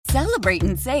Celebrate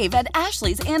and save at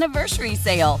Ashley's Anniversary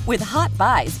Sale. With Hot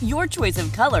Buys, your choice of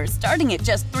colors starting at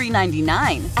just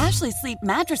 $3.99. Ashley Sleep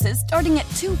mattresses starting at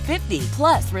 $2.50.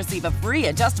 Plus, receive a free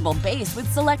adjustable base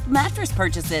with select mattress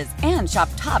purchases. And shop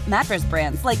top mattress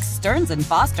brands like Stearns &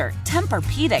 Foster,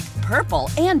 Tempur-Pedic, Purple,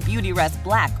 and Beautyrest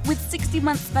Black with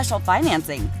 60-month special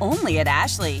financing. Only at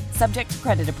Ashley. Subject to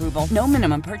credit approval. No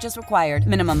minimum purchase required.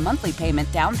 Minimum monthly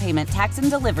payment, down payment, tax, and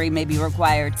delivery may be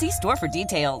required. See store for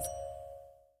details.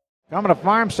 Cumberland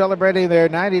Farms celebrating their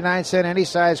 99-cent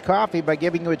any-size coffee by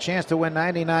giving you a chance to win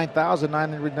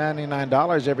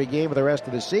 $99,999 every game of the rest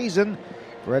of the season.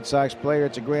 For Red Sox player,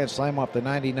 it's a grand slam off the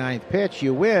 99th pitch.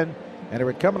 You win. Enter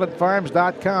at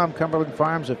CumberlandFarms.com. Cumberland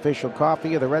Farms, official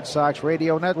coffee of the Red Sox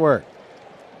radio network.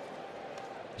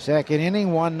 Second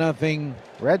inning, 1-0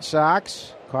 Red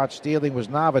Sox. Caught stealing was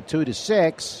Nava,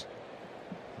 2-6.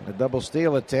 A double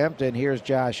steal attempt, and here's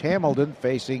Josh Hamilton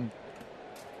facing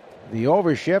the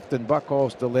overshift, and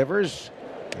Buchholz delivers,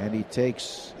 and he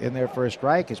takes in there for a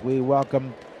strike as we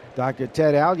welcome Dr.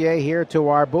 Ted Allier here to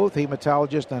our booth,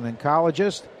 hematologist and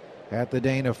oncologist at the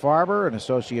Dana-Farber, and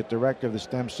associate director of the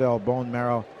Stem Cell Bone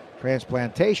Marrow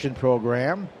Transplantation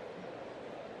Program.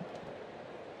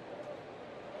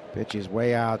 Pitch is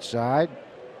way outside.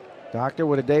 Doctor,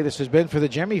 what a day this has been for the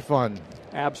Jimmy Fund.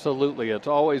 Absolutely. It's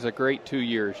always a great 2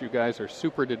 years. You guys are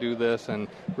super to do this, and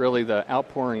really the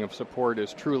outpouring of support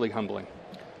is truly humbling.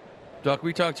 Doc,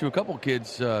 we talked to a couple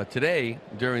kids today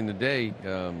during the day.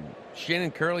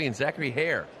 Shannon Curley and Zachary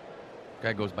Hare.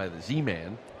 Guy goes by the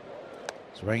Z-Man.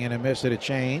 Swing and a miss at a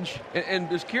change. And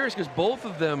I was curious because both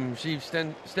of them received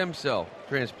stem cell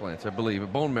transplants, I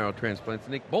believe, bone marrow transplants,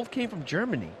 and they both came from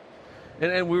Germany.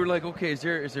 And we were like, okay, is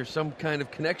there some kind of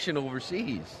connection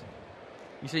overseas?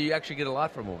 You say you actually get a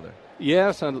lot from over there.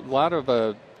 Yes, a lot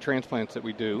of transplants that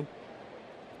we do.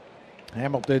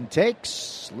 Hamilton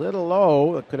takes little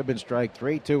low. It could have been strike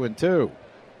 3, 2-2.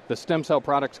 The stem cell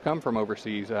products come from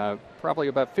overseas. Probably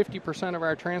about 50% of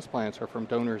our transplants are from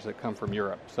donors that come from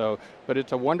Europe. But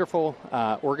it's a wonderful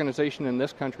organization in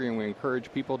this country, and we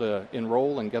encourage people to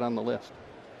enroll and get on the list.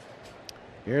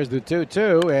 Here's the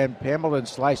 2-2, and Hamilton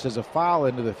slices a foul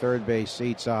into the third base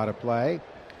seats out of play.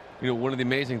 You know, one of the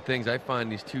amazing things I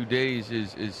find these 2 days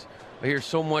is I hear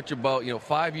so much about,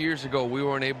 5 years ago we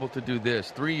weren't able to do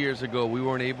this. 3 years ago we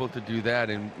weren't able to do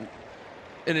that. And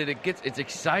it's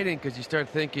exciting because you start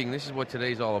thinking this is what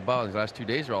today's all about. These last 2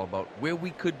 days are all about where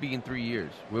we could be in 3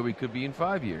 years, where we could be in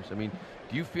 5 years. I mean,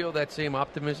 do you feel that same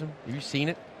optimism? Have you seen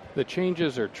it? The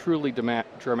changes are truly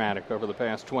dramatic over the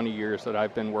past 20 years that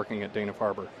I've been working at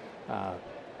Dana-Farber.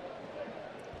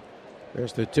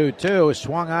 There's the 2-2,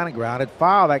 swung on and grounded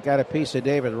foul. That got a piece of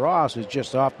David Ross, who's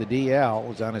just off the DL,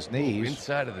 was on his knees.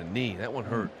 Inside of the knee, that one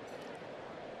hurt.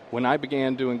 When I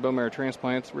began doing bone marrow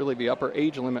transplants, really the upper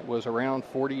age limit was around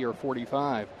 40 or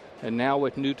 45. And now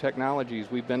with new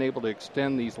technologies, we've been able to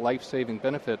extend these life-saving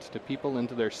benefits to people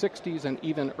into their 60s and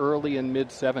even early and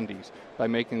mid-70s by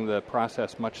making the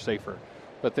process much safer.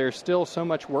 But there's still so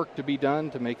much work to be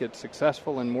done to make it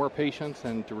successful in more patients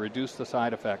and to reduce the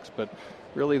side effects. But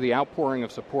really the outpouring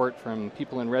of support from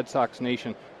people in Red Sox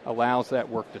Nation allows that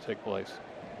work to take place.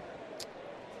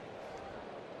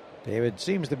 David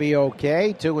seems to be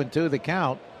okay. 2-2 the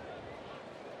count.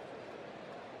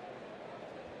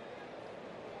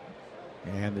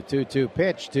 And the 2-2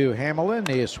 pitch to Hamilton.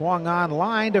 He is swung on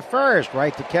line to first.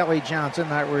 Right to Kelly Johnson.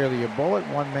 Not really a bullet.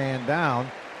 One man down.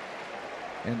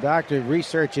 And doctor,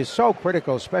 research is so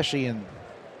critical, especially in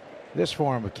this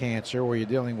form of cancer where you're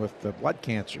dealing with the blood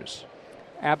cancers.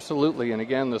 Absolutely. And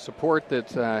again, the support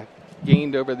that's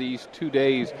gained over these 2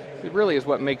 days, it really is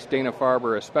what makes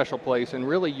Dana-Farber a special place and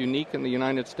really unique in the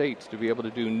United States to be able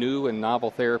to do new and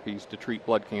novel therapies to treat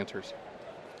blood cancers.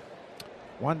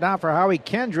 One down for Howie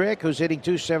Kendrick, who's hitting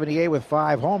 .278 with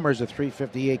 5 homers, a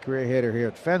 .358 career hitter here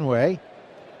at Fenway.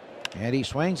 And he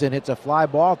swings and hits a fly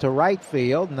ball to right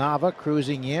field. Nava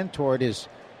cruising in toward his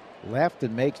left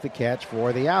and makes the catch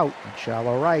for the out.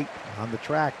 Shallow right on the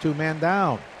track, 2 men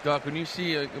down. Doc, when you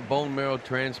see a bone marrow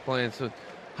transplant, so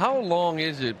how long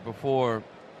is it before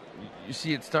you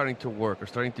see it starting to work or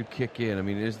starting to kick in? I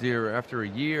mean, is there after a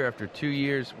year, after 2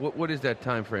 years? What is that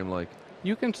time frame like?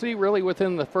 You can see really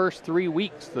within the first 3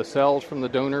 weeks the cells from the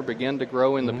donor begin to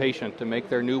grow in the patient to make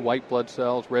their new white blood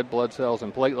cells, red blood cells,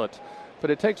 and platelets. But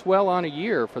it takes well on a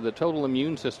year for the total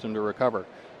immune system to recover.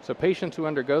 So patients who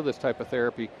undergo this type of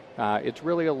therapy, it's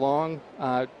really a long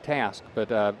task,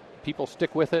 but people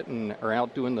stick with it and are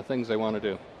out doing the things they want to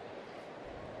do.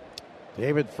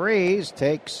 David Freese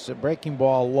takes a breaking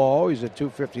ball low. He's at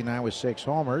 .259 with 6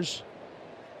 homers.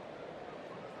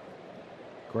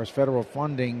 Of course, federal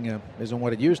funding isn't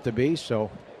what it used to be,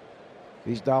 so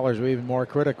these dollars are even more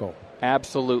critical.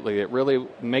 Absolutely. It really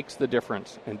makes the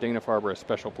difference, and Dana-Farber a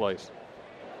special place.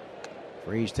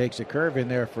 Freese takes a curve in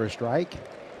there for a strike.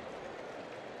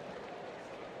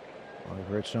 Well, we've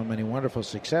heard so many wonderful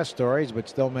success stories, but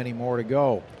still many more to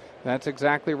go. That's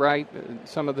exactly right.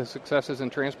 Some of the successes in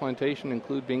transplantation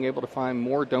include being able to find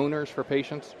more donors for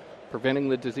patients, preventing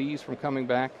the disease from coming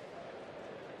back.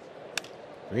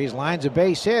 Freese lines a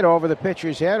base hit over the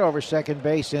pitcher's head, over second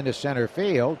base into center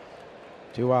field.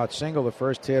 2-out single, the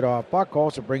first hit off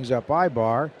Buchholz. Brings up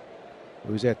Ibar,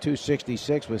 who's at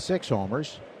 266 with 6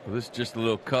 homers. Well, this is just a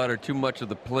little cut or too much of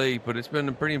the play, but it's been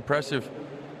a pretty impressive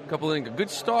couple of innings. A good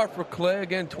start for Clay.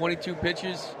 Again, 22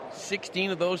 pitches,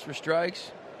 16 of those for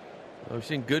strikes. We've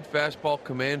seen good fastball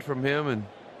command from him, and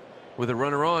with a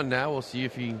runner on now, we'll see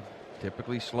if he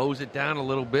typically slows it down a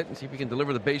little bit and see if he can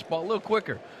deliver the baseball a little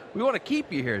quicker. We want to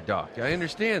keep you here, Doc. I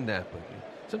understand that, but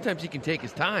sometimes he can take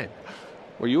his time.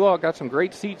 Well, you all got some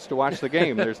great seats to watch the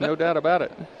game. There's no doubt about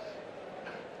it.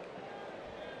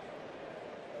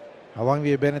 How long have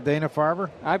you been at Dana-Farber?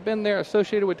 I've been there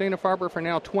associated with Dana-Farber for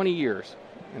now 20 years,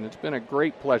 and it's been a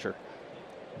great pleasure.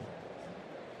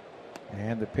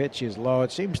 And the pitch is low.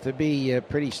 It seems to be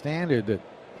pretty standard that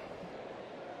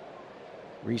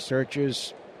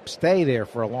researchers stay there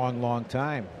for a long, long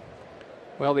time.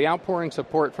 Well, the outpouring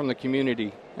support from the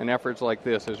community and efforts like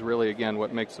this is really, again,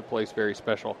 what makes the place very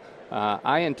special.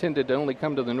 I intended to only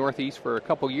come to the Northeast for a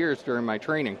couple years during my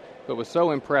training, but was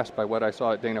so impressed by what I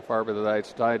saw at Dana-Farber that I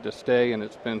decided to stay, and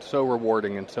it's been so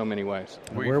rewarding in so many ways.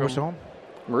 Where was home?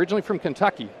 I'm originally from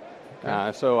Kentucky,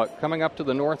 so coming up to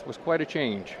the north was quite a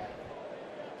change.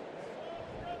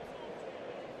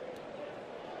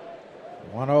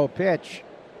 1-0 pitch.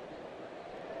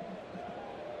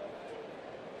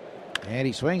 And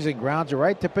he swings and grounds it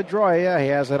right to Pedroia. He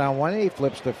has it on 1. He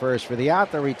flips to first for the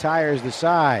out that retires the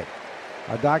side.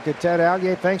 Dr. Ted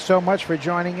Allier, thanks so much for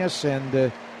joining us,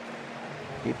 and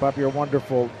keep up your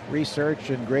wonderful research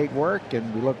and great work.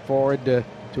 And we look forward to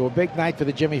a big night for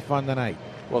the Jimmy Fund tonight.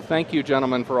 Well, thank you,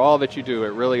 gentlemen, for all that you do.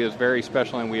 It really is very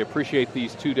special, and we appreciate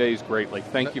these 2 days greatly.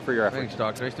 Thank you for your efforts. Thanks,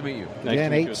 Doc. Nice to meet you.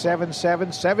 Again,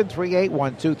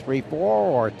 877-738-1234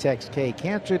 or text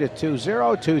K-Cancer to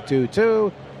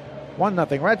 20222.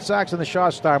 1-0 Red Sox in the Shaw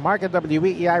Star Market,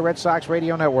 WEEI Red Sox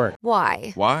Radio Network.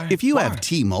 Why? Why? If you have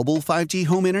T-Mobile 5G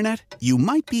home internet, you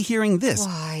might be hearing this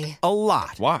Why? a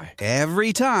lot. Why?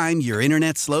 Every time your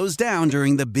internet slows down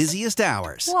during the busiest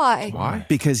hours. Why? Why?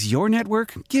 Because your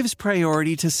network gives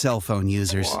priority to cell phone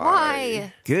users.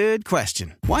 Why? Good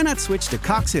question. Why not switch to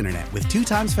Cox Internet with 2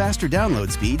 times faster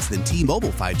download speeds than T-Mobile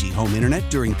 5G home internet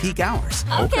during peak hours?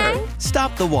 Okay.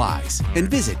 Stop the whys and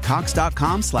visit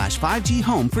cox.com/5G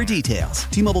home for details.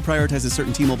 T-Mobile prioritizes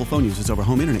certain T-Mobile phone users over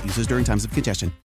home internet users during times of congestion.